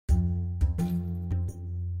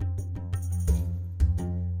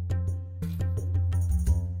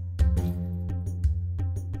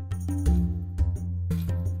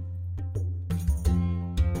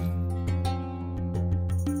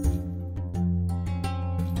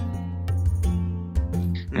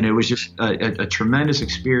And it was just a tremendous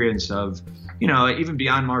experience of, even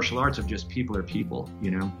beyond martial arts, of just people are people,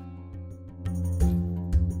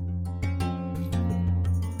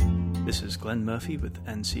 This is Glenn Murphy with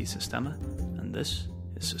NC Systema, and this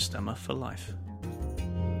is Systema for Life.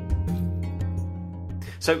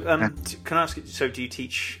 So, can I ask you, so do you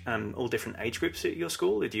teach all different age groups at your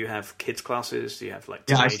school? Or do you have kids classes? Do you have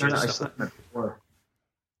teenagers?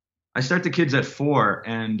 I start the kids at 4,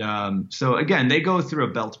 and so again, they go through a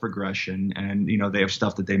belt progression, and they have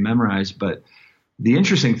stuff that they memorize. But the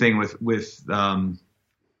interesting thing with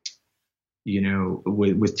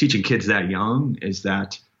teaching kids that young is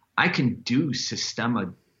that I can do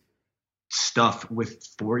Systema stuff with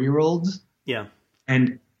 4-year-olds. Yeah,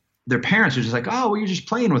 and their parents are just like, oh, well, you're just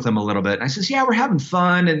playing with them a little bit. And I says, yeah, we're having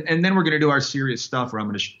fun. And then we're going to do our serious stuff where I'm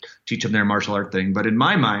going to teach them their martial art thing. But in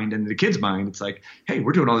my mind and the kids' mind, it's like, hey,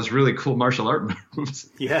 we're doing all this really cool martial art moves.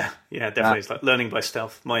 Yeah, definitely. It's like learning by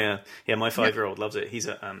stealth. My 5-year-old loves it. He's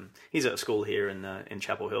at a school here in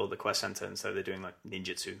Chapel Hill, the Quest Center. And so they're doing like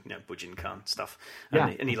ninjutsu, Bujinkan stuff.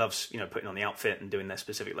 And he loves, putting on the outfit and doing their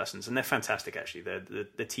specific lessons. And they're fantastic, actually.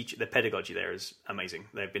 The pedagogy there is amazing.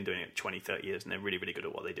 They've been doing it 20, 30 years and they're really, really good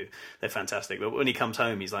at what they do. They're fantastic. But when he comes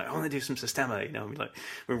home, he's like, I want to do some Systema,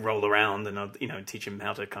 we roll around and I'll, teach him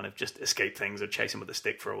how to kind of just escape things or chase him with a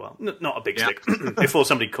stick for a while. Not a big stick. Before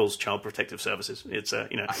somebody calls Child Protective Services, it's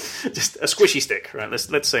just a squishy stick, right?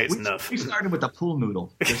 Let's say it's Nerf. We started with a pool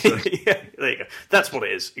noodle. Yeah, there you go. That's what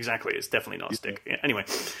it is. Exactly. It's definitely not a stick. Yeah, anyway,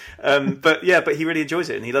 but he really enjoys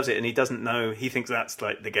it and he loves it and he doesn't know. He thinks that's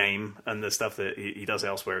like the game and the stuff that he does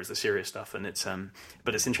elsewhere is the serious stuff. And it's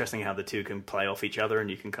but it's interesting how the two can play off each other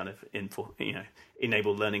and you can kind of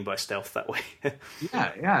enable learning by stealth that way.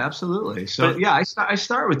 yeah, absolutely. So I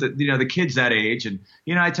start with the kids that age, and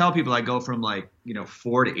I tell people I go from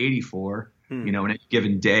 4 to 84. In a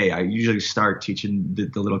given day, I usually start teaching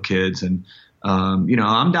the little kids, and I'm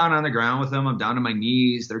down on the ground with them. I'm down on my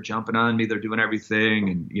knees. They're jumping on me. They're doing everything,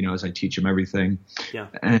 and as I teach them everything. Yeah.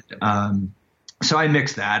 And so I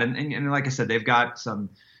mix that, and like I said, they've got some.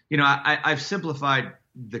 I've simplified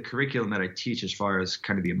the curriculum that I teach as far as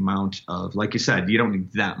kind of the amount of, like you said, you don't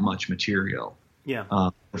need that much material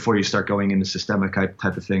before you start going into systemic type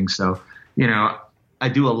of things. So, I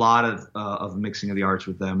do a lot of mixing of the arts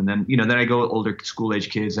with them. And then, then I go with older school age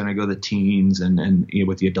kids and I go to the teens and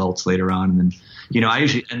with the adults later on. And then, I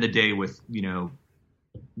usually end the day with,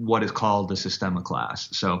 what is called the Systema class.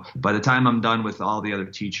 So by the time I'm done with all the other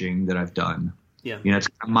teaching that I've done, it's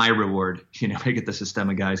my reward. I get the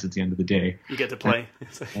Systema guys at the end of the day. You get to play.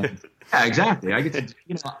 Yeah, exactly. I get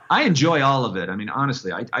to, I enjoy all of it. I mean,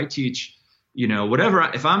 honestly, I teach, whatever.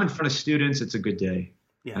 If I'm in front of students, it's a good day.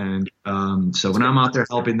 Yeah. And so when I'm out there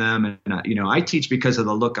helping them, and I teach because of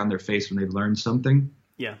the look on their face when they've learned something.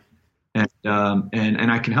 Yeah. And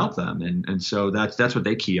I can help them, and so that's what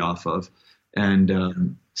they key off of.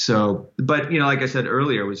 And but like I said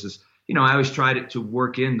earlier, was just. I always tried to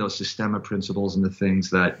work in those Systema principles and the things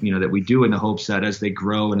that, that we do in the hopes that as they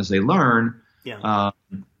grow and as they learn, it's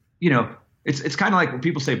kind of like when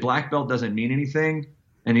people say black belt doesn't mean anything.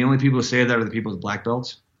 And the only people who say that are the people with black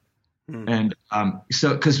belts. And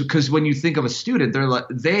so because when you think of a student,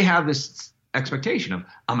 they have this expectation of,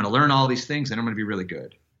 I'm going to learn all these things and I'm going to be really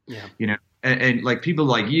good. Yeah. And like people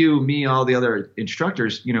like you, me, all the other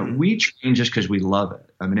instructors, we train just because we love it.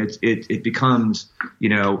 I mean, it becomes,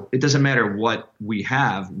 it doesn't matter what we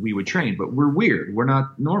have, we would train, but we're weird. We're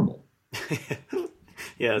not normal.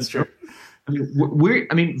 Yeah, that's true.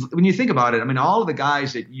 I mean, when you think about it, all of the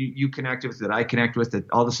guys that you connect with, that I connect with, that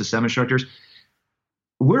all the Systema instructors,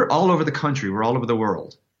 we're all over the country. We're all over the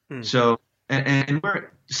world. So, and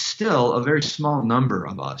we're still a very small number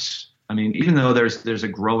of us. I mean, even though there's a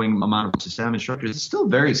growing amount of Systema instructors, it's still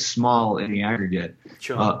very small in the aggregate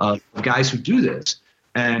of guys who do this,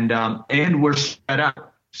 and we're spread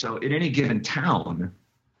out. So in any given town,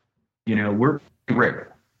 we're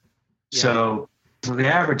rare. Yeah. So the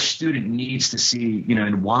average student needs to see,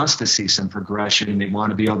 and wants to see some progression, and they want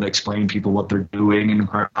to be able to explain to people what they're doing and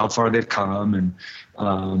how far they've come, and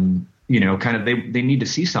kind of they need to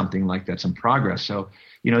see something like that, some progress. So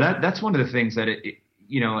that's one of the things that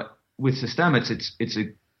with Systema, it's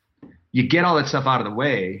you get all that stuff out of the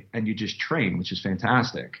way and you just train, which is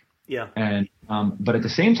fantastic. Yeah. And but at the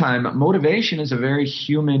same time, motivation is a very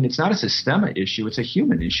human. It's not a Systema issue. It's a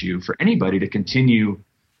human issue for anybody to continue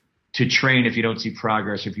to train if you don't see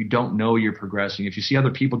progress, if you don't know you're progressing, if you see other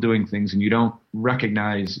people doing things and you don't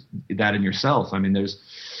recognize that in yourself. I mean, there's,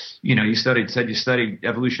 you studied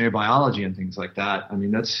evolutionary biology and things like that. I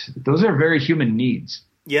mean, those are very human needs.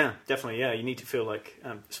 Yeah, definitely. Yeah, you need to feel like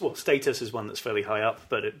status is one that's fairly high up,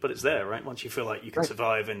 but it's there, right? Once you feel like you can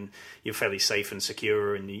survive and you're fairly safe and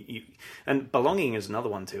secure, and belonging is another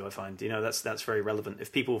one too. I find that's very relevant.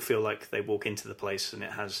 If people feel like they walk into the place and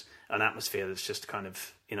it has an atmosphere that's just kind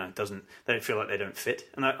of they don't feel like they don't fit,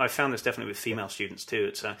 and I found this definitely with female students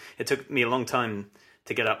too. It took me a long time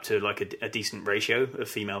to get up to like a decent ratio of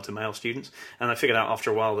female to male students, and I figured out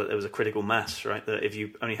after a while that there was a critical mass, right? That if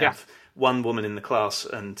you only have one woman in the class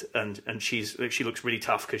and she looks really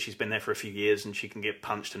tough because she's been there for a few years and she can get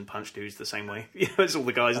punched dudes the same way as all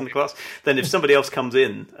the guys in the class, then if somebody else comes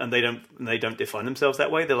in and they don't define themselves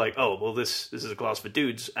that way, they're like, oh well, this is a class for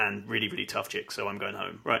dudes and really really tough chicks, so I'm going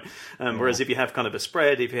home, right? Whereas if you have kind of a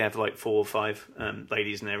spread, if you have like 4 or 5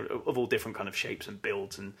 ladies and they're of all different kind of shapes and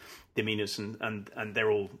builds and demeanors and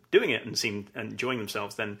they're all doing it and seem enjoying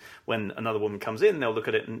themselves, then when another woman comes in, they'll look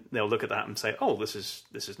at it and they'll look at that and say, oh, this is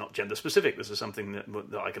not gender specific, this is something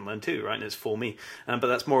that I can learn too, right? And it's for me, but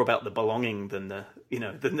that's more about the belonging than the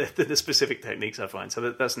specific techniques, I find.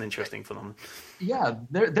 So that's an interesting phenomenon. Yeah,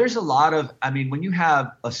 there's a lot of, I mean, when you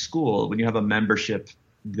have a school, when you have a membership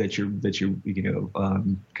that you're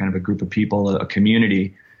kind of a group of people, a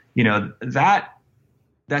community,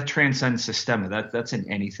 that transcends Systema. That's in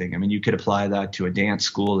anything. I mean, you could apply that to a dance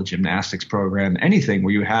school, a gymnastics program, anything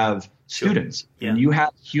where you have students and you have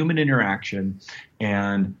human interaction.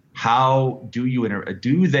 And how do you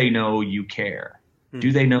do they know you care?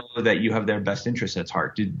 Do they know that you have their best interests at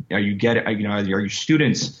heart? Are your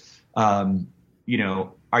students? Are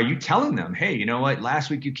you telling them, hey, you know what? Last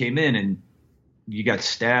week you came in and you got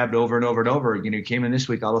stabbed over and over and over. You came in this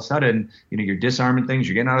week, all of a sudden, you're disarming things,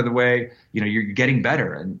 you're getting out of the way, you're getting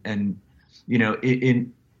better. And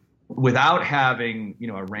without having,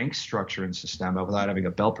 a rank structure in Systema, without having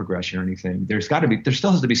a belt progression or anything, there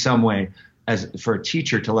still has to be some way for a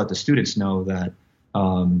teacher to let the students know that,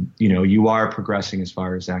 you are progressing as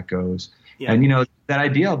far as that goes. Yeah. And, that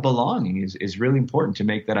idea of belonging is really important to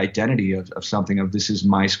make that identity of something of this is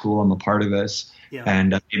my school, I'm a part of this. Yeah.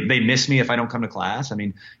 And they miss me if I don't come to class. I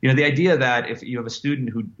mean, the idea that if you have a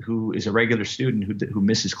student who is a regular student who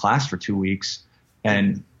misses class for 2 weeks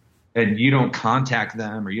and you don't contact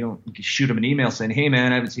them or you don't shoot them an email saying, hey,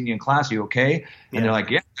 man, I haven't seen you in class. Are you okay? And they're like,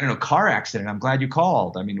 yeah, I don't know, car accident. I'm glad you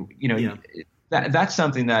called. I mean, that's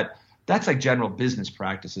something that's like general business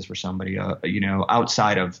practices for somebody,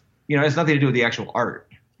 outside of, it has nothing to do with the actual art,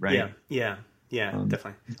 right? Yeah,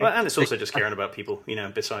 definitely. Well, and it's also just caring about people,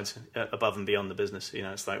 besides above and beyond the business.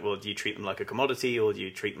 It's like, well, do you treat them like a commodity or do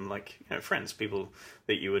you treat them like friends, people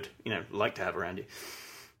that you would, like to have around you?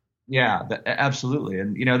 Yeah, absolutely.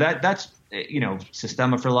 And, that's,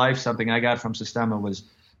 Systema for life. Something I got from Systema was,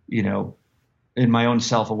 in my own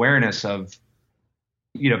self-awareness of,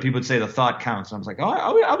 people would say the thought counts. And I was like, oh,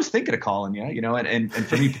 I was thinking of calling you, and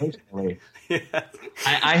for me personally,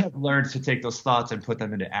 I have learned to take those thoughts and put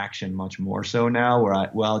them into action much more so now where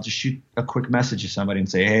I'll just shoot a quick message to somebody and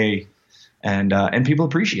say, hey, and people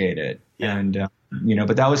appreciate it. Yeah. And,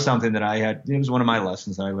 but that was something that it was one of my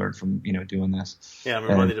lessons that I learned from, doing this. Yeah, I'm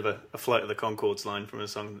reminded of a Flight of the Conchords line from a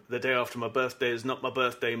song, the day after my birthday is not my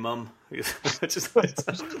birthday, mum. It's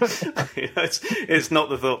not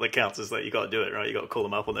the thought that counts. It's like, you got to do it, right? You got to call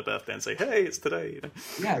them up on their birthday and say, hey, it's today.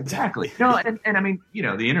 Yeah, exactly. And I mean,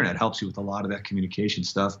 the internet helps you with a lot of that communication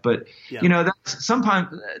stuff. But, that's sometimes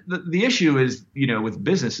the issue is, with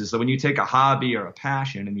businesses, that when you take a hobby or a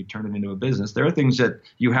passion and you turn it into a business, there are things that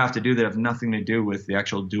you have to do that have nothing to do with the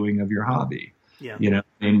actual doing of your hobby. Yeah.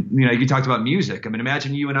 And you talked about music. I mean,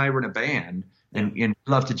 imagine you and I were in a band and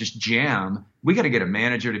love to just jam. We got to get a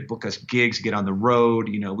manager to book us gigs, get on the road.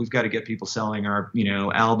 We've got to get people selling our,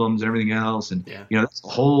 albums and everything else. And, that's a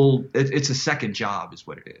whole, it's a second job is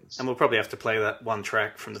what it is. And we'll probably have to play that one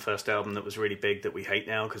track from the first album that was really big that we hate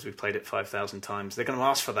now because we've played it 5,000 times. They're going to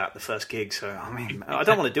ask for that the first gig. So, I mean, I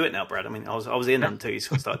don't want to do it now, Brad. I mean, I was in until you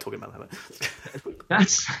started talking about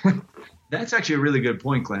that. That's actually a really good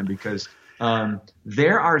point, Glenn, because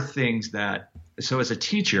there are things that, so as a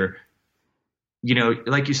teacher,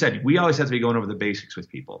 like you said, we always have to be going over the basics with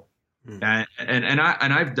people. And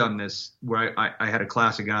I've done this where I had a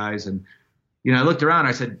class of guys and, I looked around,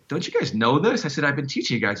 I said, don't you guys know this? I said, I've been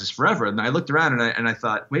teaching you guys this forever. And I looked around and I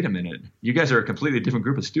thought, wait a minute, you guys are a completely different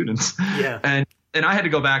group of students. Yeah. And I had to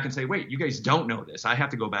go back and say, wait, you guys don't know this. I have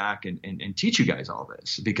to go back and teach you guys all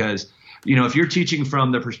this because, if you're teaching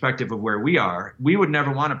from the perspective of where we are, we would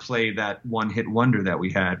never want to play that one hit wonder that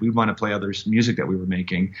we had. We want to play others' music that we were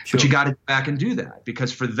making, But you got to go back and do that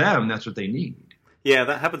because for them, that's what they need. Yeah,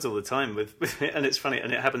 that happens all the time and it's funny,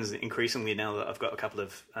 and it happens increasingly now that I've got a couple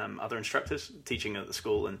of other instructors teaching at the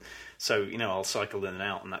school, and so I'll cycle in and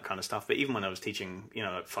out and that kind of stuff. But even when I was teaching,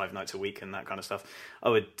 like 5 nights a week and that kind of stuff,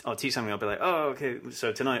 I'll teach something. I'll be like, oh, okay,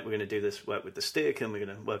 so tonight we're going to do this work with the stick, and we're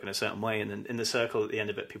going to work in a certain way. And then in the circle at the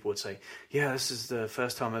end of it, people would say, yeah, this is the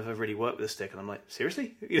first time I've ever really worked with a stick. And I'm like,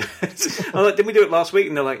 seriously? I'm like, did we do it last week?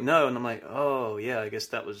 And they're like, no. And I'm like, oh yeah, I guess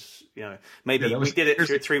that was maybe we did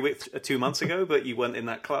it 2 months ago, but you weren't in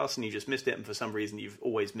that class and you just missed it, and for some reason you've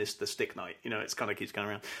always missed the stick night. It's kind of keeps going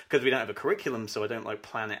around because we don't have a curriculum, so I don't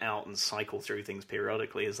plan it out and cycle through things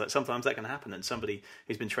periodically. Is that sometimes that can happen, and somebody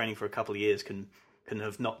who's been training for a couple of years can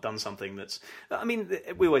have not done something that's. I mean,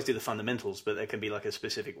 we always do the fundamentals, but there can be like a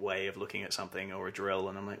specific way of looking at something or a drill,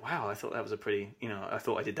 and I'm like, wow, I thought that was a pretty. I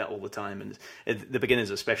thought I did that all the time, and the beginners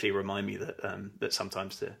especially remind me that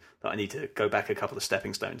sometimes that I need to go back a couple of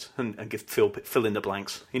stepping stones and fill in the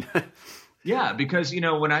blanks. Yeah, because,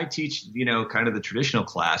 when I teach, kind of the traditional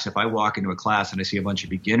class, if I walk into a class and I see a bunch of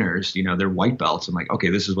beginners, they're white belts. I'm like, okay,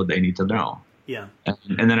 this is what they need to know. Yeah.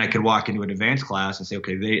 And then I could walk into an advanced class and say,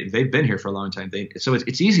 okay, they've been here for a long time. So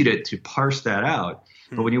it's easy to parse that out.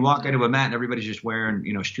 But when you walk into a mat and everybody's just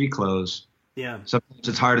wearing, street clothes, yeah, sometimes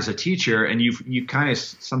it's hard as a teacher, and you kind of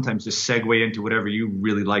sometimes just segue into whatever you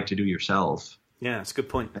really like to do yourself. Yeah, that's a good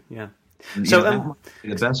point. Yeah. And, so that might be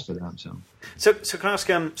the best for them. So can I ask?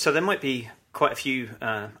 So there might be quite a few.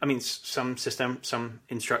 Some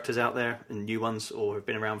instructors out there, and new ones, or have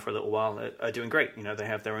been around for a little while, are doing great. They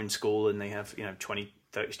have their own school, and they have 20,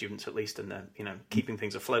 30 students at least, and they're keeping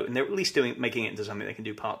things afloat, and they're at least making it into something they can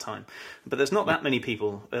do part time. But there's not that many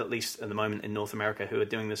people, at least at the moment in North America, who are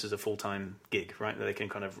doing this as a full time gig, right? That they can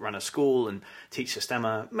kind of run a school and teach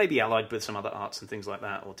Sistema, maybe allied with some other arts and things like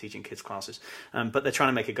that, or teaching kids classes. But they're trying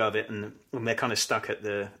to make a go of it, and they're kind of stuck at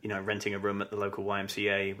the renting a room at the local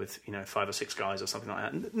YMCA with 5 or 6 guys or something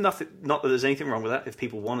like that. Not that there's anything wrong with that. If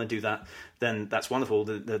people want to do that, then that's wonderful.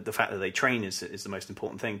 The fact that they train is the most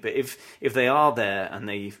important thing. But if they are there and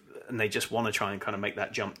they just want to try and kind of make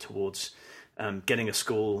that jump towards getting a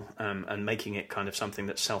school and making it kind of something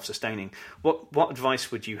that's self-sustaining, what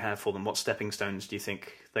advice would you have for them? What stepping stones do you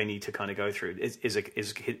think they need to kind of go through? Is a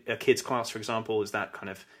kids class, for example, is that kind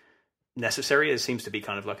of necessary? It seems to be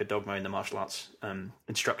kind of like a dogma in the martial arts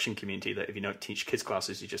instruction community that if you don't teach kids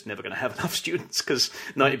classes, you're just never going to have enough students, because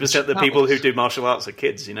 90% of the people who do martial arts are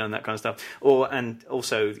kids, and that kind of stuff. And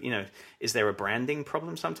also, is there a branding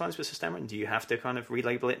problem sometimes with Sistema? And do you have to kind of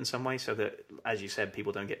relabel it in some way so that, as you said,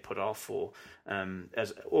 people don't get put off, or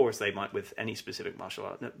as they might with any specific martial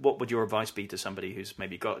art? What would your advice be to somebody who's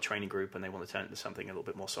maybe got a training group and they want to turn it into something a little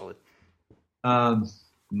bit more solid?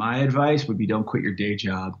 My advice would be, don't quit your day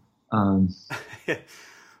job.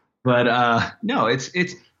 But no,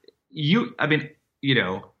 it's you. I mean,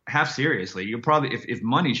 half seriously, you'll probably, if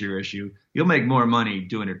money's your issue, you'll make more money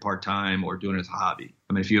doing it part time or doing it as a hobby.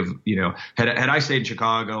 I mean, if you have, had I stayed in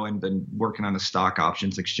Chicago and been working on the stock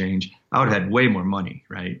options exchange, I would have had way more money,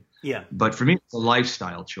 right? Yeah. But for me, it's a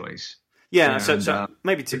lifestyle choice. Yeah, and, so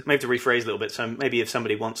maybe to rephrase a little bit. So maybe if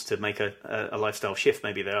somebody wants to make a lifestyle shift,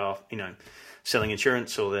 maybe they are selling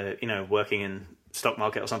insurance, or they're working in stock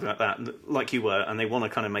market or something like that, like you were, and they want to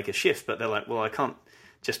kind of make a shift, but they're like, well, I can't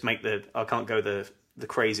go the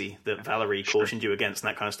crazy that Valerie cautioned you against and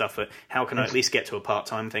that kind of stuff, but how can I at least get to a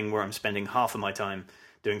part-time thing where I'm spending half of my time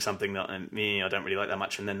doing something that I don't really like that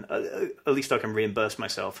much, and then at least I can reimburse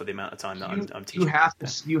myself for the amount of time that I'm teaching.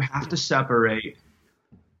 You have to separate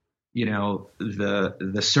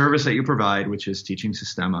the service that you provide, which is teaching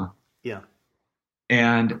Sistema,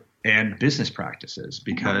 and business practices,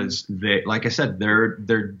 because they, like I said,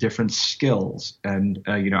 they're different skills. And,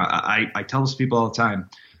 I tell this to people all the time,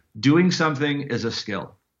 doing something is a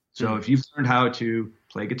skill. So if you've learned how to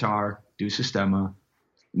play guitar, do Sistema,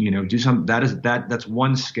 do something, that's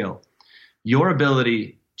one skill. Your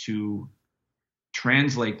ability to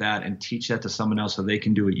translate that and teach that to someone else so they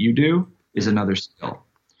can do what you do is another skill.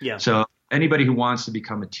 Yeah. So anybody who wants to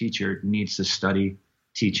become a teacher needs to study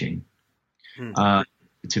teaching.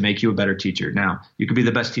 To make you a better teacher. Now, you could be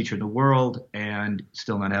the best teacher in the world and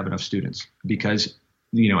still not have enough students, because,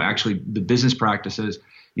 actually the business practices,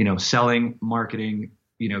 selling, marketing,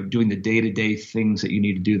 doing the day-to-day things that you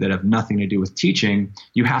need to do that have nothing to do with teaching,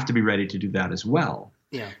 you have to be ready to do that as well.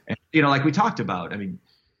 Yeah. And, like we talked about, I mean,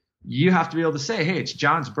 you have to be able to say, hey, it's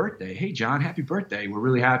John's birthday. Hey, John, happy birthday. We're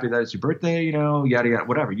really happy that it's your birthday, yada, yada,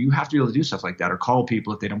 whatever. You have to be able to do stuff like that, or call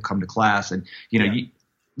people if they don't come to class. And,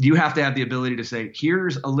 you have to have the ability to say,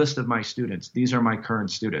 here's a list of my students. These are my current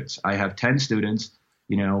students. I have 10 students.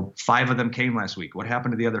 5 of them came last week. What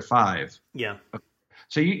happened to the other 5? Yeah.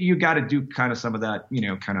 So you got to do kind of some of that,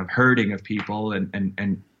 kind of herding of people,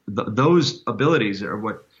 and those abilities are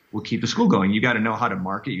what will keep the school going. You got to know how to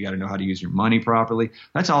market. You got to know how to use your money properly.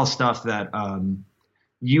 That's all stuff that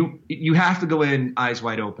you have to go in eyes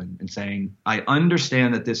wide open and saying, I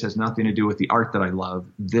understand that this has nothing to do with the art that I love.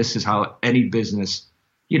 This is how any business,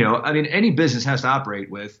 any business has to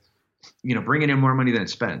operate with, bringing in more money than it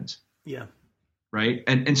spends. Yeah. Right.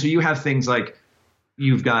 And so you have things like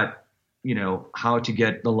you've got, how to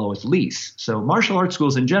get the lowest lease. So martial arts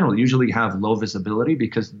schools in general usually have low visibility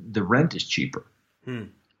because the rent is cheaper.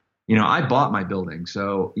 I bought my building,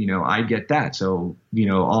 so, I get that. So,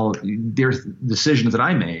 there's decisions that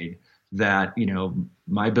I made that,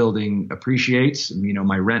 my building appreciates,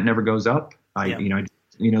 my rent never goes up.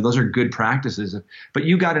 Those are good practices, but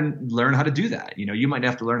you got to learn how to do that. You might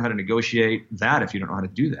have to learn how to negotiate that if you don't know how to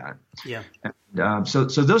do that. Yeah. And, so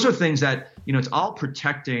those are things that, it's all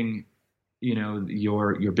protecting,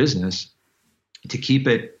 your business to keep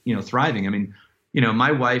it, thriving. I mean,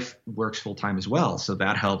 my wife works full time as well, so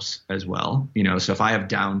that helps as well. So if I have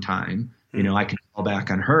downtime, I can fall back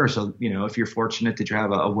on her. So, if you're fortunate that you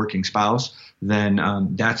have a working spouse, then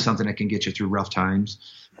that's something that can get you through rough times,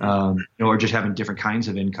 or just having different kinds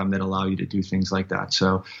of income that allow you to do things like that.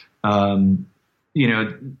 So, if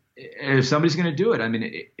somebody's going to do it, I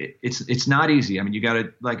mean, it's not easy. I mean, you got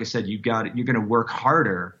to, like I said, you're going to work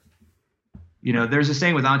harder. There's a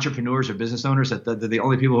saying with entrepreneurs or business owners that they're the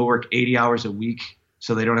only people who work 80 hours a week,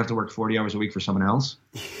 so they don't have to work 40 hours a week for someone else.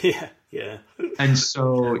 Yeah. And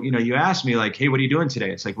so, you ask me like, hey, what are you doing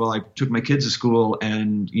today? It's like, well, I took my kids to school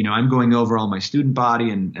and, I'm going over all my student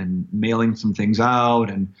body and mailing some things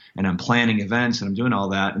out and I'm planning events and I'm doing all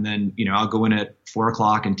that. And then, I'll go in at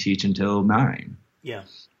 4:00 and teach until 9. Yeah.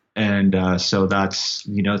 And so that's,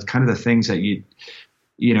 it's kind of the things that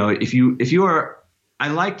if you are, I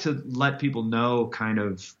like to let people know kind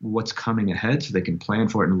of what's coming ahead so they can plan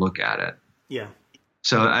for it and look at it. Yeah.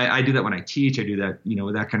 So I do that when I teach. I do that,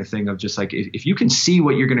 with that kind of thing of just like, if you can see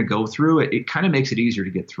what you're going to go through, it kind of makes it easier to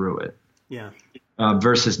get through it. Yeah.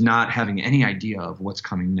 Versus not having any idea of what's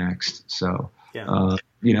coming next. So, yeah.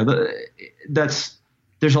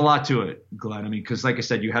 There's a lot to it, Glenn. I mean, because like I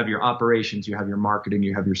said, you have your operations, you have your marketing,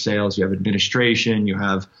 you have your sales, you have administration, you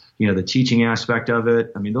have, the teaching aspect of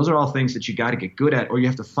it. I mean, those are all things that you got to get good at, or you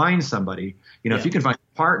have to find somebody. If you can find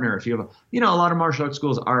a partner, if you have, a lot of martial arts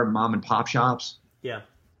schools are mom and pop shops. Yeah.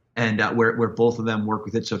 And where both of them work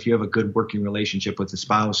with it. So if you have a good working relationship with the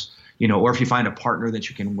spouse, or if you find a partner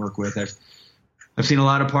that you can work with, I've seen a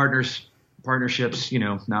lot of partnerships,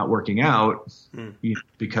 not working out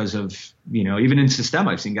because of, even in System,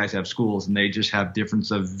 I've seen guys have schools and they just have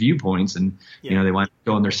difference of viewpoints and, they want to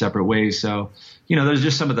go in their separate ways. So, there's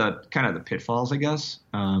just some of the kind of the pitfalls, I guess,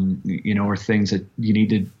 or things that you need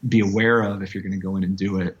to be aware of if you're going to go in and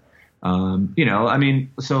do it. I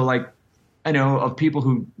mean, so like, I know of people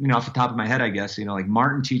who, off the top of my head, I guess, like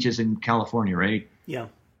Martin teaches in California, right? Yeah.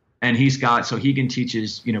 And Hegan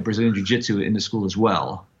teaches, Brazilian Jiu-Jitsu in the school as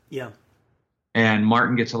well. Yeah. And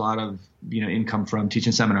Martin gets a lot of, income from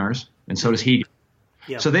teaching seminars, and so does Hegan.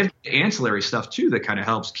 Yeah. So they have ancillary stuff too that kind of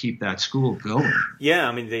helps keep that school going. Yeah,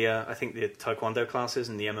 I mean I think the Taekwondo classes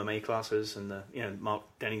and the MMA classes and the Mark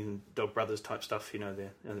Denny and Dog Brothers type stuff, the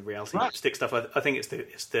reality stick stuff. I think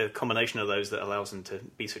it's the combination of those that allows them to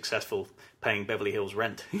be successful paying Beverly Hills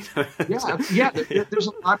rent. Yeah. There's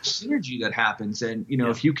a lot of synergy that happens, and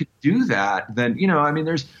if you could do that, then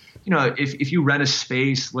there's if you rent a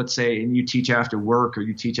space, let's say, and you teach after work or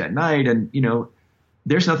you teach at night, and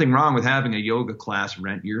there's nothing wrong with having a yoga class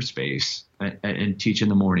rent your space and teach in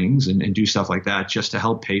the mornings and do stuff like that just to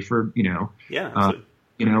help pay for,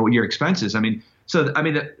 your expenses. I mean,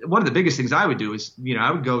 one of the biggest things I would do is,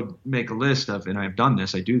 I would go make a list of, and I've done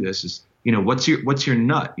this, I do this is, what's your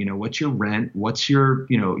nut? What's your rent? What's your,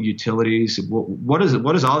 utilities? What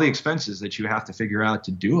is all the expenses that you have to figure out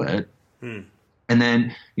to do it? And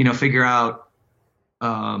then, figure out,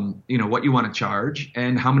 what you want to charge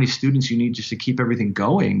and how many students you need just to keep everything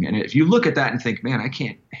going. And if you look at that and think, man, I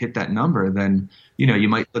can't hit that number, then, you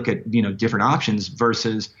might look at, different options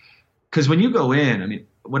versus, because when you go in, I mean,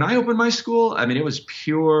 when I opened my school, I mean, it was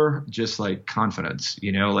pure, just like confidence,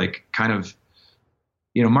 like kind of,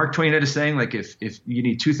 Mark Twain had a saying, like, if you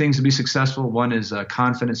need two things to be successful, one is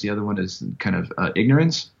confidence. The other one is kind of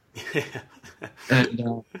ignorance.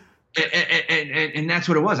 And that's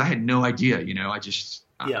what it was. I had no idea,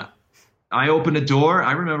 I opened a door.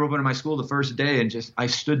 I remember opening my school the first day and I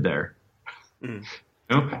stood there.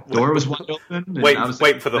 Door was wide open. And I was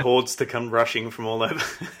waiting for the hordes to come rushing from all over.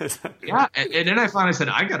 Yeah, and then I finally said,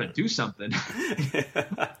 I got to do something.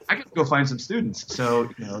 I got to go find some students. So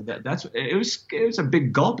it was a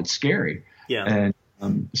big gulp. It's scary. Yeah.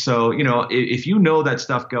 And so if you know that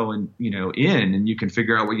stuff going in, and you can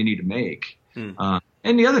figure out what you need to make.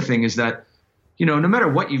 And the other thing is that no matter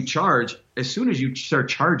what you charge, as soon as you start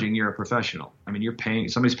charging, you're a professional. I mean,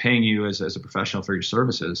 somebody's paying you as a professional for your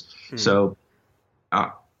services. So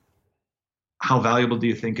how valuable do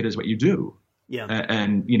you think it is what you do? Yeah.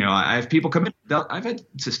 And I have people come in. I've had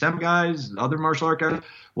systemic guys, other martial art guys.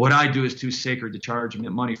 What I do is too sacred to charge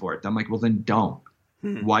money for it. I'm like, well, then don't.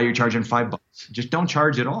 Why are you charging $5? Just don't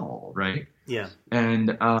charge at all, right? Yeah. And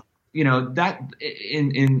that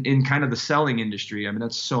in kind of the selling industry, I mean,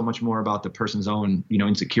 that's so much more about the person's own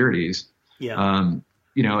insecurities. Yeah.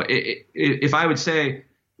 If I would say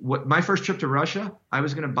my first trip to Russia, I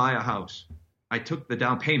was going to buy a house. I took the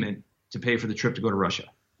down payment to pay for the trip to go to Russia.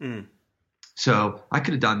 So I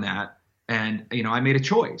could have done that. And, I made a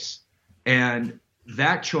choice. And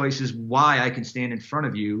that choice is why I can stand in front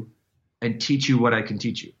of you and teach you what I can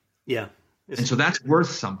teach you. Yeah. And so that's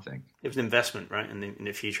worth something. It's an investment, right? In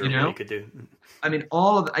the future of what you could do. I mean,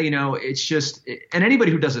 all of, it's just, and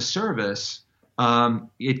anybody who does a service,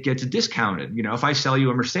 it gets discounted. If I sell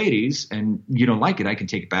you a Mercedes and you don't like it, I can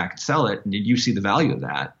take it back and sell it. And you see the value of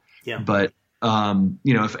that. Yeah. But,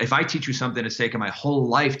 if I teach you something, it's taken my whole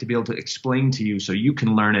life to be able to explain to you so you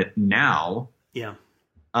can learn it now. Yeah.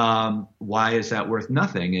 Why is that worth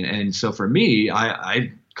nothing? And so for me,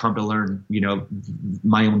 I come to learn,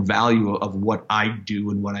 my own value of what I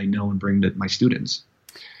do and what I know and bring to my students.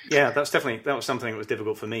 Yeah, that was something that was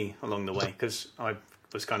difficult for me along the way, because I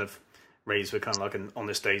was kind of raised with kind of like an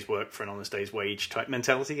honest day's work for an honest day's wage type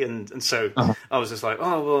mentality. And so I was just like,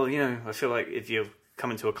 oh, well, I feel like if you're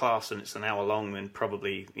coming to a class and it's an hour long, then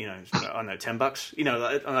probably, I don't know,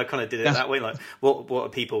 $10, and I kind of did it that way. Like, what are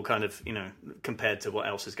people kind of, compared to what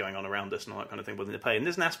else is going on around us and all that kind of thing willing to pay? And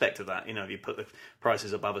there's an aspect of that, if you put the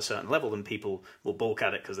prices above a certain level, then people will balk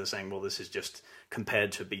at it because they're saying, well, this is just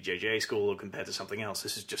compared to a BJJ school or compared to something else.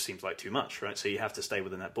 This just seems like too much, right? So you have to stay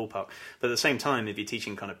within that ballpark. But at the same time, if you're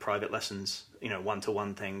teaching kind of private lessons,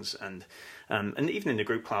 one-to-one things, and even in the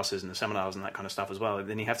group classes and the seminars and that kind of stuff as well,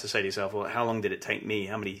 then you have to say to yourself, well, how long did it take me?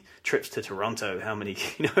 How many trips to Toronto? How many,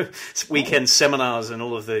 weekend seminars and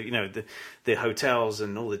all of the, the hotels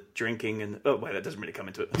and all the drinking and, that doesn't really come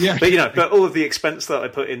into it. Yeah. But, but all of the expense that I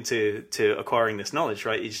put into acquiring this knowledge,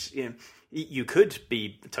 right, is, you could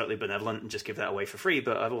be totally benevolent and just give that away for free,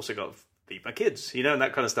 but I've also got to feed my kids, and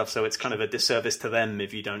that kind of stuff. So it's kind of a disservice to them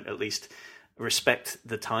if you don't at least respect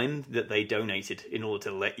the time that they donated in order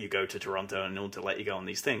to let you go to Toronto and in order to let you go on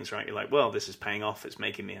these things, right? You're like, well, this is paying off. It's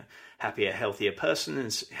making me a happier, healthier person.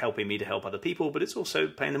 It's helping me to help other people, but it's also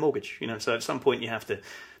paying the mortgage, So at some point you have to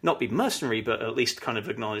not be mercenary, but at least kind of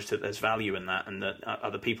acknowledge that there's value in that and that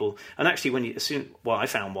other people. And actually, what I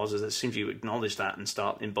found was as soon as you acknowledge that and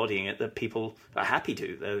start embodying it, that people are happy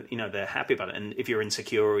to. They're happy about it. And if you're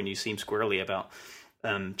insecure and you seem squirrely about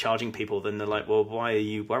charging people, then they're like, well, why are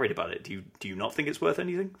you worried about it? Do you not think it's worth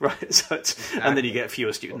anything? Right. So and then you get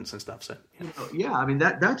fewer students and stuff. So yeah, I mean,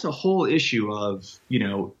 that's a whole issue of,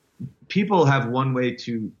 people have one way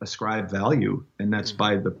to ascribe value, and that's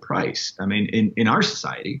by the price. I mean, in our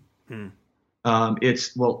society,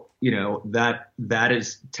 it's, well, that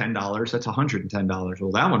is $10. That's $110.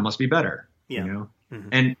 Well, that one must be better. Yeah.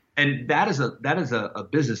 And that is a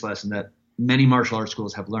business lesson that many martial arts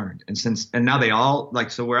schools have learned. And now they all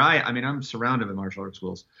so where I'm surrounded by martial arts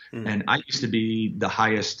schools, and I used to be the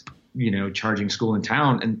highest, charging school in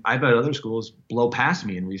town. And I've had other schools blow past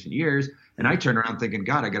me in recent years. And I turn around thinking,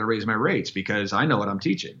 God, I got to raise my rates because I know what I'm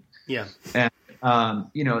teaching. Yeah. And,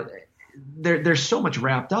 there's so much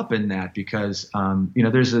wrapped up in that because,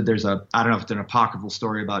 there's a, I don't know if it's an apocryphal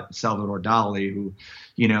story about Salvador Dali who,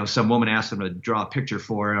 some woman asked him to draw a picture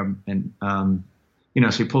for him. And,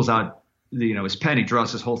 so he pulls out, his pen, he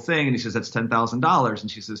draws this whole thing and he says, that's $10,000. And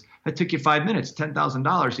she says, that took you 5 minutes,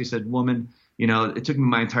 $10,000. He said, woman, it took me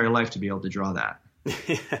my entire life to be able to draw that.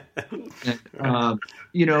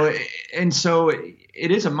 And so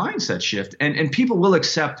it is a mindset shift, and people will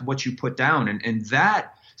accept what you put down. And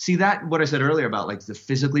that what I said earlier about the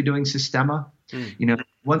physically doing Systema,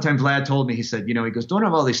 one time Vlad told me, he said, he goes, don't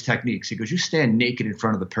have all these techniques. He goes, you stand naked in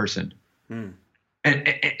front of the person.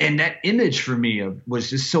 And that image for me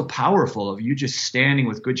was just so powerful of you just standing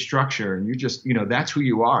with good structure, and you just, that's who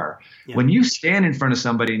you are. Yeah. When you stand in front of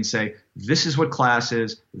somebody and say, this is what class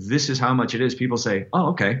is, this is how much it is, people say, oh,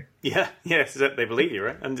 okay. Yeah, they believe you,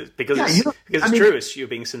 right? And because it's true, it's you're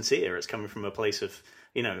being sincere. It's coming from a place of,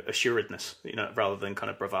 assuredness, rather than kind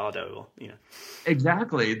of bravado, or.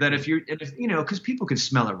 Exactly. That if because people can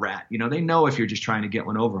smell a rat, they know if you're just trying to get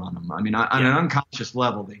one over on them. I mean, on an unconscious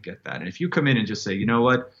level, they get that. And if you come in and just say, you know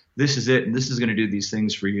what, this is it, and this is going to do these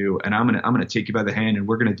things for you, and I'm going to take you by the hand, and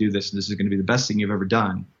we're going to do this, and this is going to be the best thing you've ever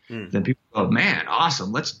done. Then people go, man,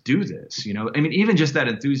 awesome, let's do this. I mean, even just that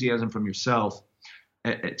enthusiasm from yourself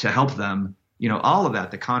to help them, all of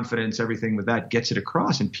that, the confidence, everything with that gets it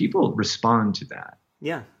across, and people respond to that.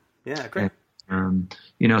 Yeah, great. And,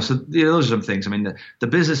 so those are some things. I mean, the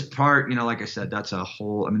business part, like I said, that's a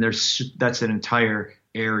whole. I mean, that's an entire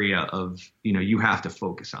area of, you have to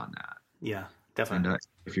focus on that. Yeah, definitely. And,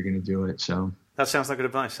 if you're going to do it, so that sounds like good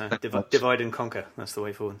advice. Divide and conquer. That's the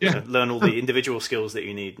way forward. Yeah. So learn all the individual skills that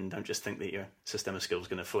you need, and don't just think that your system of skills is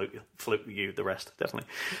going to float you the rest. Definitely.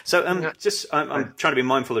 So, I'm trying to be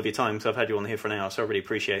mindful of your time. So I've had you on here for an hour, so I really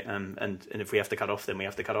appreciate. And if we have to cut off, then we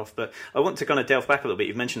have to cut off. But I want to kind of delve back a little bit.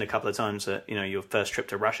 You've mentioned a couple of times that your first trip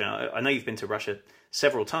to Russia. I know you've been to Russia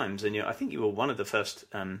several times, and I think you were one of the first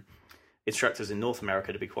instructors in North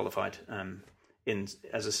America to be qualified as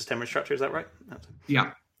a system instructor. Is that right?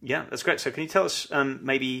 Yeah. Yeah, that's great. So can you tell us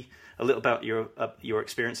maybe a little about your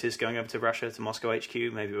experiences going over to Russia, to Moscow HQ,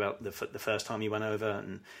 maybe about the first time you went over,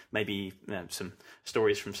 and maybe some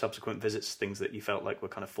stories from subsequent visits, things that you felt like were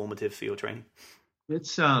kind of formative for your training?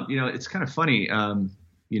 It's, it's kind of funny,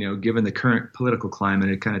 given the current political climate,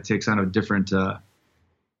 it kind of takes on a different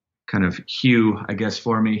kind of hue, I guess,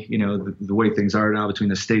 for me, the way things are now between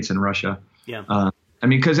the States and Russia. Yeah. I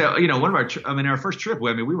mean, because, one of our first trip,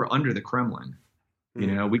 we were under the Kremlin.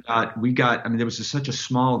 We got, I mean, there was such a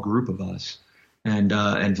small group of us, and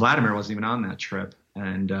Vladimir wasn't even on that trip.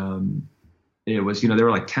 And it was, there were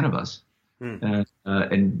like 10 of us.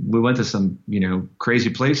 And we went to some, crazy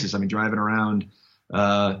places. I mean, driving around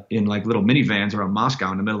in like little minivans around Moscow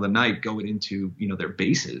in the middle of the night, going into, their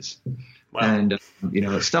bases. Wow. And,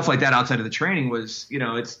 stuff like that outside of the training was,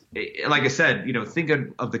 like I said,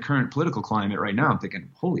 thinking of the current political climate right now, I'm thinking,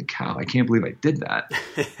 holy cow, I can't believe I did that.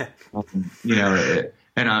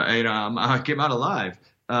 I came out alive.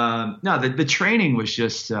 No, the training was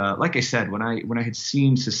just, like I said, when I had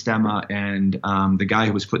seen Sistema and the guy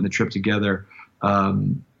who was putting the trip together,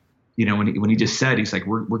 when he just said, he's like,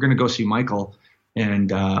 we're going to go see Michael.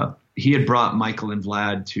 And he had brought Michael and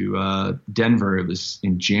Vlad to Denver. It was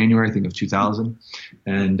in January, I think, of 2000.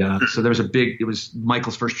 And so there was it was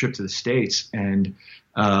Michael's first trip to the States. And,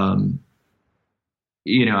 I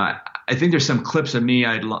think there's some clips of me.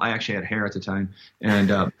 I actually had hair at the time.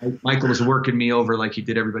 And Michael was working me over like he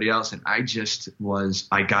did everybody else. And I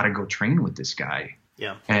got to go train with this guy.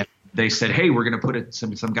 Yeah. And they said, hey, we're going to put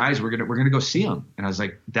some guys, we're going to go see them. And I was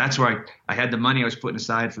like, that's where I had the money I was putting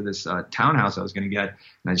aside for this townhouse I was going to get.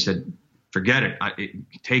 And I just said, forget it.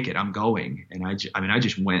 Take it. I'm going. And I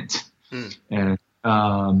just went. And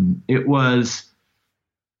it was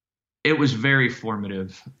very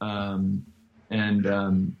formative. And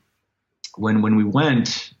when we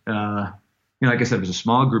went, like I said, it was a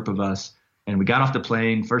small group of us, and we got off the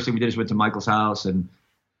plane. First thing we did is went to Michael's house, and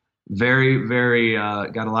very, very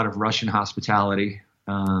got a lot of Russian hospitality,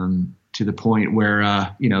 to the point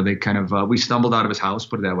where they kind of we stumbled out of his house,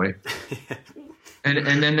 put it that way.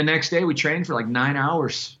 and then the next day we trained for like 9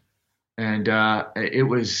 hours, and it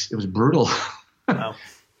was brutal. Wow.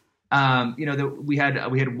 We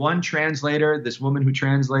had one translator, this woman who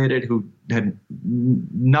translated, who had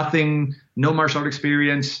no martial art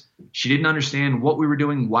experience. She didn't understand what we were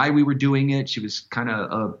doing, why we were doing it. She was kind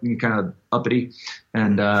of uppity.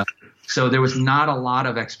 And so there was not a lot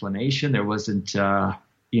of explanation. There wasn't,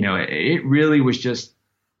 it really was just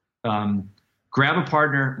grab a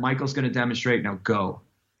partner. Michael's going to demonstrate. Now go.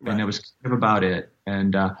 Right. And that was kind of about it.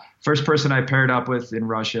 And first person I paired up with in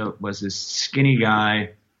Russia was this skinny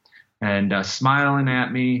guy, and smiling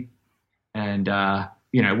at me. And, I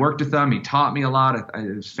worked with him. He taught me a lot.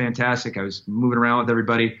 It was fantastic. I was moving around with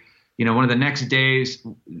everybody. One of the next days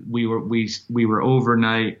we were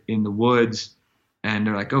overnight in the woods, and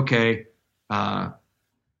they're like, okay,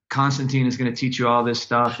 Konstantin is going to teach you all this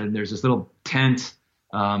stuff. And there's this little tent,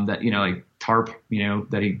 that, like tarp,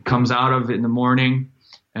 that he comes out of in the morning,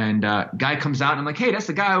 and guy comes out, and I'm like, hey, that's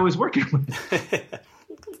the guy I was working with.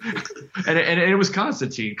 and it was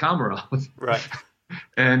Konstantin Komarov. Right.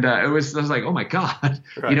 And I was like, oh my God,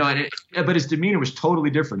 right. But his demeanor was totally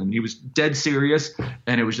different. I mean, he was dead serious,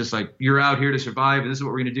 and it was just like, you're out here to survive, and this is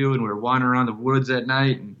what we're going to do. And we were wandering around the woods at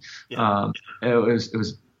night, and it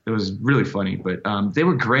was really funny, but they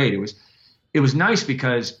were great. It was, it was nice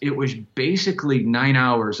because it was basically 9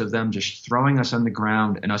 hours of them just throwing us on the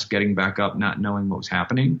ground and us getting back up, not knowing what was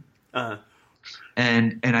happening. Uh-huh.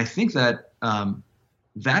 And I think that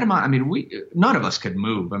that amount, I mean, none of us could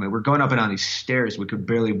move. I mean, we're going up and down these stairs. We could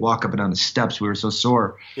barely walk up and down the steps. We were so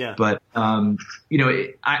sore. Yeah. But,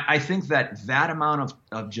 I think that amount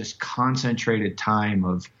of just concentrated time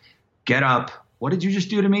of get up, what did you just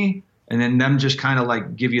do to me? And then them just kind of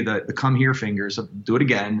like give you the come here fingers, do it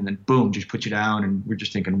again, and then boom, just put you down. And we're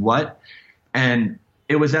just thinking, what? And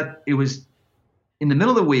it was in the middle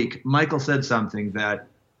of the week, Michael said something that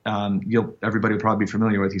everybody will probably be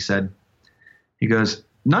familiar with. He goes,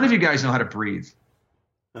 none of you guys know how to breathe.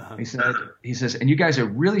 Uh-huh. He says, and you guys are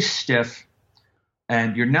really stiff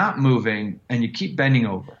and you're not moving and you keep bending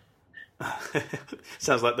over.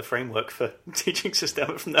 Sounds like the framework for teaching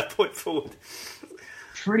Systema from that point forward.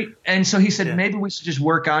 And so he said, maybe we should just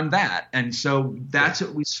work on that. And so that's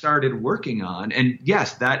what we started working on. And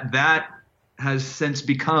yes, that has since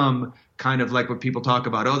become kind of like what people talk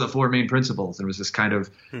about. Oh, the 4 main principles. And it was this kind of,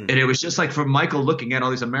 and it was just like for Michael looking at all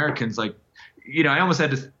these Americans, like, I almost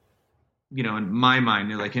had to, in my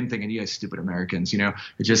mind, like him thinking, you guys stupid Americans, there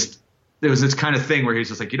was this kind of thing where he's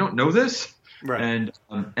just like, you don't know this? Right.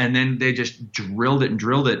 And then they just drilled it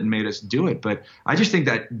and made us do it. But I just think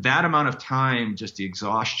that amount of time, just the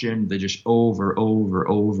exhaustion, the just over.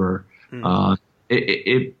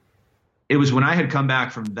 It was when I had come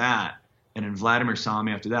back from that, and then Vladimir saw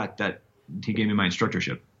me after that he gave me my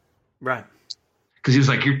instructorship. Right. Because he was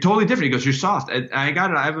like, you're totally different. He goes, you're soft. I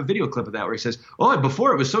got it. I have a video clip of that where he says, oh,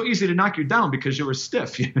 before it was so easy to knock you down because you were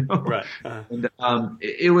stiff, Right. And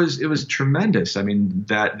it was tremendous. I mean,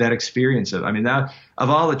 that experience of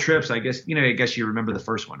all the trips, I guess you remember the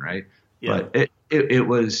first one, right? Yeah. But it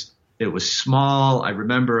was small. I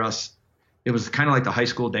remember us. It was kind of like the high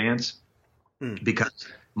school dance because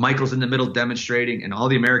Michael's in the middle demonstrating and all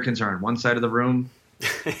the Americans are on one side of the room.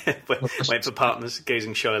 Wait for partners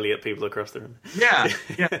gazing shyly at people across the room. Yeah.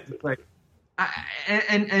 Like,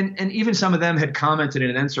 and even some of them had commented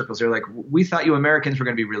in end circles. They're like, we thought you Americans were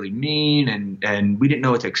going to be really mean, and we didn't know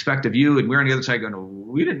what to expect of you. And we're on the other side going,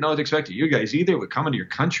 we didn't know what to expect of you guys either. We're coming to your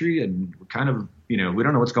country, and we're kind of, we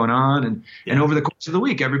don't know what's going on. And over the course of the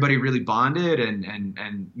week, everybody really bonded,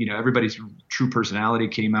 and everybody's true personality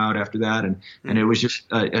came out after that, and it was just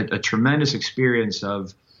a tremendous experience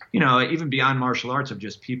of. Even beyond martial arts of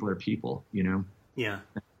just people are people, Yeah.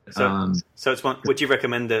 So it's one. Would you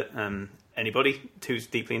recommend that anybody who's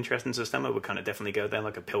deeply interested in Systema would kind of definitely go there,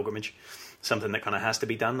 like a pilgrimage, something that kind of has to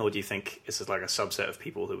be done, or do you think this is like a subset of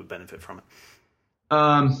people who would benefit from it?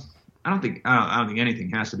 I don't think anything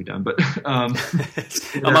has to be done, but I'm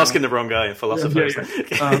asking the wrong guy in philosophy.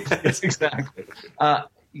 Yes, exactly.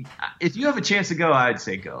 If you have a chance to go, I'd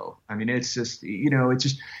say go. I mean, it's just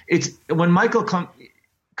it's when Michael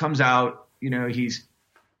comes out,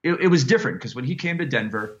 it was different because when he came to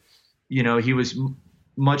Denver, he was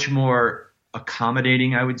much more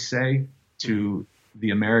accommodating, I would say, to the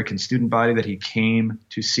American student body that he came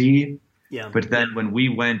to see. Yeah. But then when we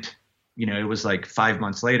went, it was like 5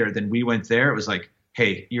 months later, then we went there. It was like,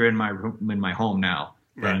 hey, you're in my room, in my home now.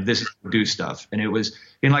 Right. And this is do stuff. And it was,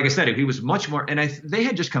 and like I said, he was much more, and they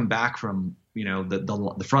had just come back from,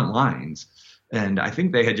 the front lines. And I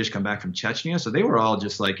think they had just come back from Chechnya, so they were all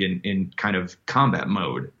just like in kind of combat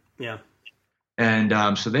mode. Yeah.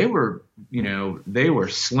 And so they were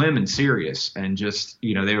slim and serious, and just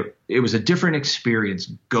it was a different experience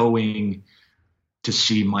going to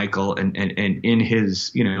see Michael and in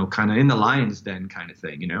his kind of in the lion's den kind of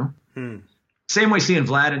thing. Same way seeing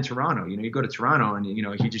Vlad in Toronto. You go to Toronto and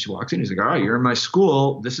he just walks in. He's like, all right, you're in my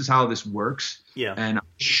school. This is how this works. Yeah. And I'll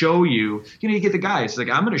show you. You get the guy. It's like,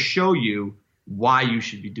 I'm going to show you why you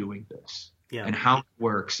should be doing this and how it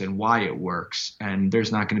works and why it works. And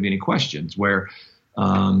there's not going to be any questions where,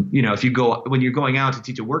 if when you're going out to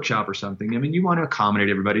teach a workshop or something, you want to accommodate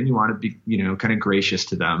everybody and you want to be, kind of gracious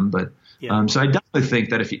to them. But, so I definitely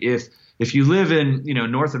think that if you live in,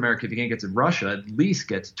 North America, if you can't get to Russia, at least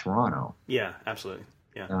get to Toronto. Yeah, absolutely.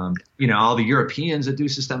 Yeah. All the Europeans that do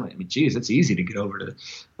Systema, geez, it's easy to get over to,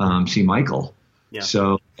 see Michael. Yeah.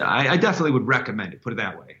 So I definitely would recommend it, put it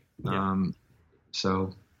that way. Yeah.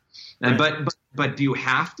 But do you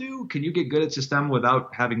have to? Can you get good at Systema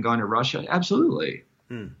without having gone to Russia? Absolutely.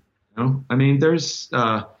 There's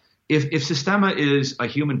if Systema is a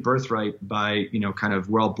human birthright by kind of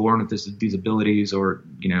we're all born with these abilities, or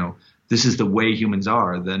this is the way humans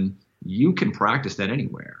are, then you can practice that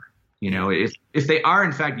anywhere. If they are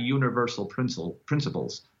in fact universal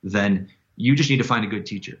principles, then you just need to find a good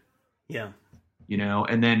teacher. Yeah.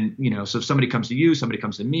 and then, so if somebody comes to you, somebody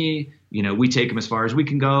comes to me, we take them as far as we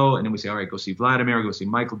can go. And then we say, all right, go see Vladimir, go see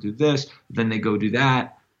Michael, do this. Then they go do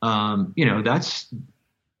that. That's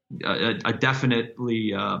a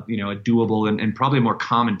definitely, a doable and probably a more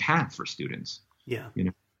common path for students. Yeah.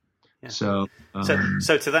 Yeah. So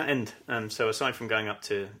to that end, so aside from going up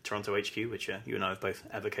to Toronto HQ, which you and I have both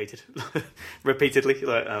advocated repeatedly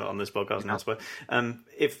on this podcast now, but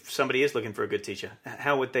if somebody is looking for a good teacher,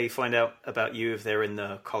 how would they find out about you if they're in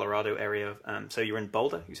the Colorado area? So you're in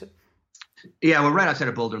Boulder, you said? Yeah, we're right outside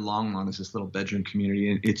of Boulder. Longlawn is this little bedroom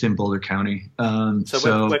community. It's in Boulder County.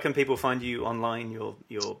 Where can people find you online? Your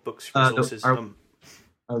books, resources.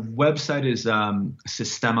 Our website is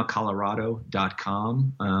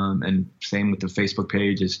sistemacolorado.com, and same with the Facebook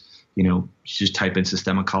page. Is just type in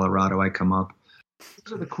Sistema Colorado, I come up.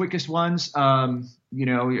 Those are the quickest ones.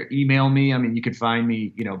 Email me. I mean, you can find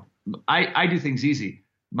me. I do things easy.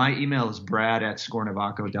 My email is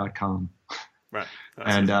brad@scornavaco.com. Right.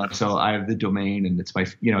 And so I have the domain, and it's my,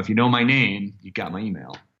 if you know my name, you got my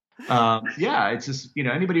email. It's just,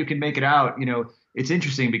 anybody who can make it out, it's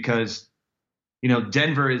interesting because,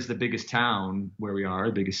 Denver is the biggest town where we are,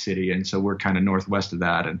 the biggest city. And so we're kind of northwest of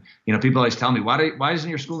that. And, people always tell me, why isn't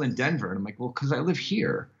your school in Denver? And I'm like, well, because I live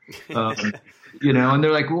here. And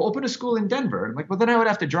they're like, well, open a school in Denver. And I'm like, well, then I would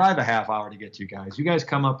have to drive a half hour to get to you guys. You guys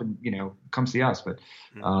come up and, come see us. But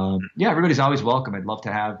everybody's always welcome. I'd love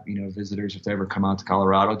to have, visitors if they ever come out to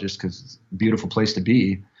Colorado, just because it's a beautiful place to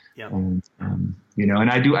be. Yeah. And, and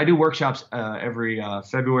I do workshops every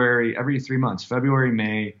February, every 3 months, February,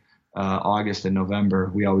 May, August, and November.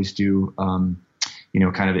 We always do, kind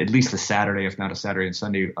of at least a Saturday, if not a Saturday and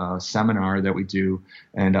Sunday seminar that we do.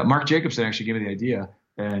 And Mark Jacobson actually gave me the idea.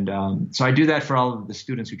 And so I do that for all of the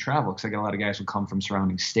students who travel, because I get a lot of guys who come from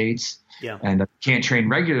surrounding states and can't train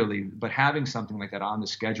regularly. But having something like that on the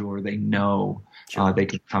schedule where they know they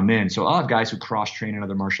can come in. So I'll have guys who cross-train in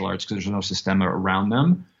other martial arts because there's no system around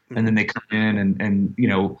them. And then they come in and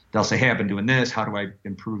they'll say, hey, I've been doing this. How do I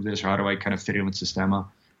improve this? Or how do I kind of fit in with Sistema?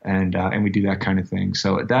 And we do that kind of thing.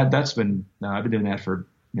 So that's been I've been doing that for,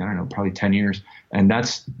 probably 10 years. And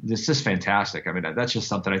it's just fantastic. I mean, that's just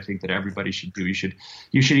something I think that everybody should do.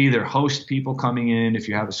 You should either host people coming in if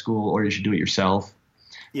you have a school, or you should do it yourself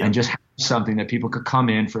and just have something that people could come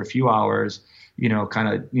in for a few hours, kind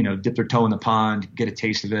of, dip their toe in the pond, get a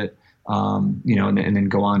taste of it, and then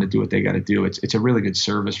go on to do what they got to do. It's a really good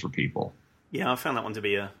service for people. Yeah, I found that one to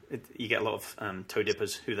be you get a lot of toe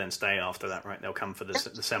dippers who then stay after that, right? They'll come for the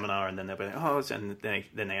seminar, and then they'll be like, and then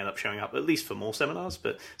they end up showing up at least for more seminars,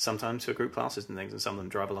 but sometimes for group classes and things, and some of them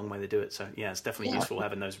drive a long way to do it. So yeah, it's definitely useful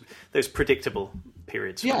having those predictable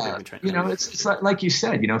periods. Yeah, it's like you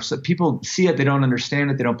said, so people see it, they don't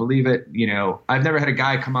understand it, they don't believe it. I've never had a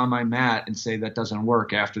guy come on my mat and say that doesn't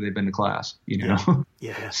work after they've been to class. Yeah.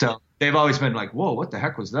 So they've always been like, whoa, what the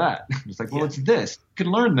heck was that? It's like, well, it's this. You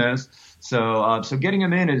can learn this. So getting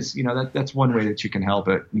them in is, that's one way that you can help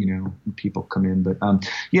it, people come in. But,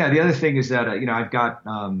 the other thing is that, I've got,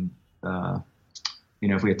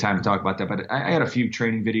 if we had time to talk about that, but I had a few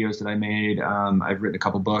training videos that I made. I've written a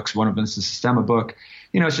couple books. One of them is the Sistema book.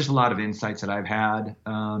 It's just a lot of insights that I've had.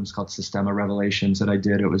 It's called Sistema Revelations that I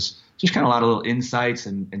did. It was just kind of a lot of little insights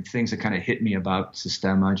and things that kind of hit me about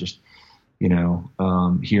Sistema, just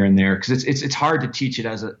here and there, because it's hard to teach it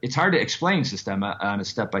it's hard to explain Sistema on a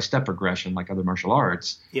step-by-step progression like other martial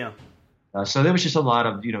arts. Yeah. So there was just a lot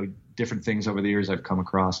of, different things over the years I've come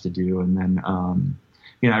across to do. And then,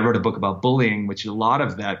 I wrote a book about bullying, which a lot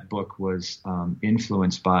of that book was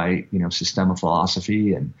influenced by, Sistema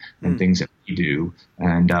philosophy and things that we do.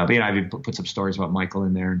 And, I put some stories about Michael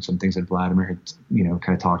in there and some things that Vladimir had,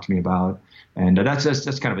 kind of talked to me about. And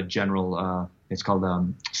that's kind of a general, it's called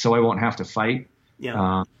So I Won't Have to Fight.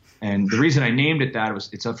 Yeah. And the reason I named it that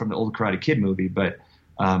it's up from the old Karate Kid movie, but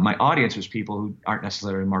my audience was people who aren't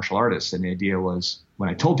necessarily martial artists. And the idea was, when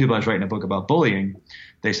I told people I was writing a book about bullying,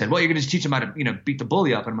 they said, well, you're going to just teach them how to, beat the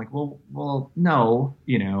bully up. And I'm like, well, no,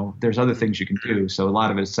 there's other things you can do. So a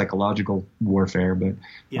lot of it is psychological warfare, but,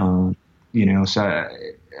 there's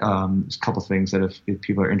a couple things that if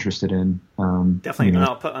people are interested in, definitely. And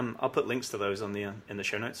I'll put links to those on the in the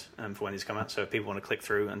show notes for when these come out. So if people want to click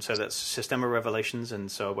through, and so that's Sistema Revelations, and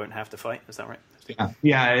so I won't have to fight. Is that right?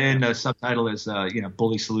 Yeah. And the subtitle is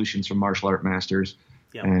Bully Solutions from Martial Art Masters.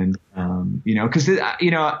 Yeah. And because I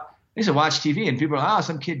used to watch TV and people are,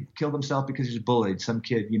 some kid killed himself because he was bullied. Some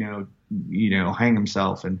kid, hang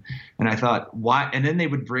himself, and I thought, why? And then they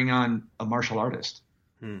would bring on a martial artist.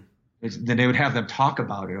 Then they would have them talk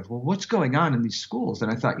about it. Well, what's going on in these schools?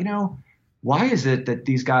 And I thought, why is it that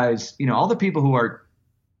these guys, all the people who are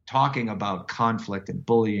talking about conflict and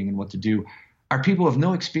bullying and what to do are people who have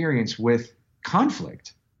no experience with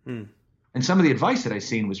conflict. And some of the advice that I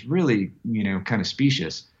seen was really, kind of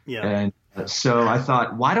specious. Yeah. And so I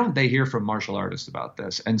thought, why don't they hear from martial artists about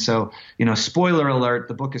this? And so, spoiler alert,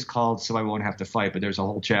 the book is called So I Won't Have to Fight, but there's a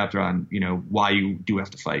whole chapter on, why you do have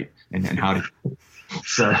to fight and how to.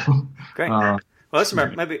 So great. Well,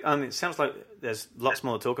 listen, maybe it sounds like there's lots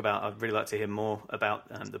more to talk about. I'd really like to hear more about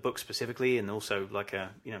the book specifically, and also like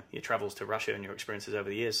your travels to Russia and your experiences over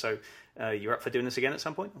the years. So you're up for doing this again at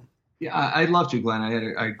some point? Yeah, I'd love to, Glenn. I had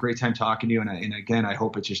a great time talking to you, and again, I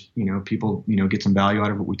hope it's just people get some value out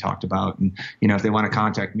of what we talked about, and if they want to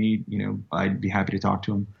contact me, I'd be happy to talk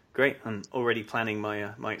to them. Great. I'm already planning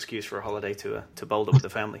my excuse for a holiday to Boulder with the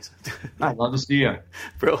families. I'd love to see you.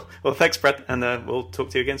 Brilliant. Well, thanks, Brett, and we'll talk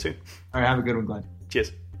to you again soon. All right, have a good one, Glenn.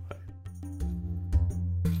 Cheers.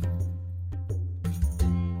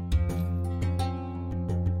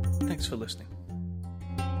 Thanks for listening.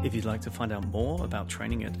 If you'd like to find out more about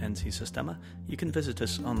training at NC Sistema, you can visit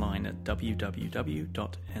us online at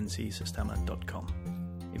www.ncsistema.com.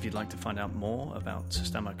 If you'd like to find out more about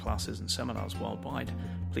Sistema classes and seminars worldwide,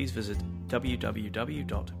 please visit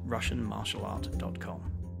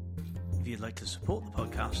www.russianmartialart.com. If you'd like to support the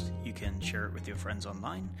podcast, you can share it with your friends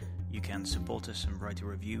online, you can support us and write a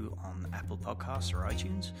review on Apple Podcasts or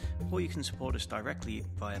iTunes, or you can support us directly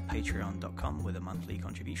via patreon.com with a monthly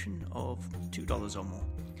contribution of $2 or more.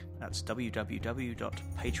 That's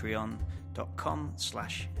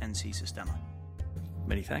www.patreon.com/NCSistema.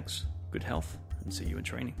 Many thanks, good health, and see you in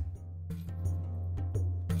training.